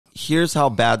here's how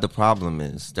bad the problem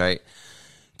is, right?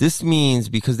 This means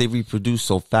because they reproduce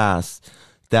so fast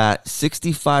that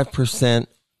 65%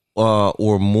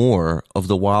 or more of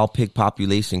the wild pig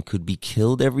population could be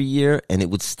killed every year, and it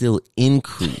would still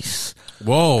increase.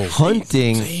 Whoa.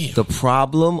 Hunting, the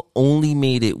problem only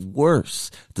made it worse.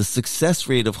 The success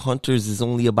rate of hunters is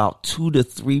only about 2 to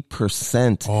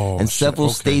 3%. And several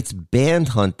states banned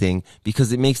hunting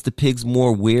because it makes the pigs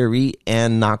more wary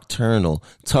and nocturnal,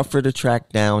 tougher to track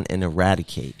down and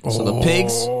eradicate. So the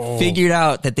pigs figured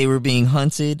out that they were being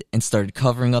hunted and started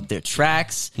covering up their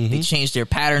tracks. They changed their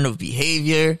pattern of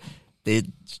behavior.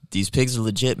 These pigs are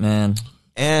legit, man.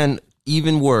 And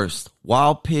even worse,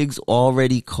 wild pigs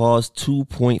already cause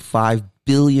 $2.5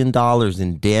 billion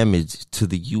in damage to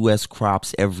the U.S.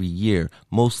 crops every year,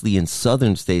 mostly in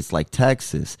southern states like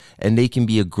Texas, and they can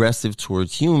be aggressive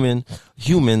towards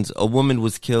humans. A woman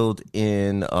was killed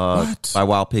by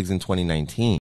wild pigs in 2019.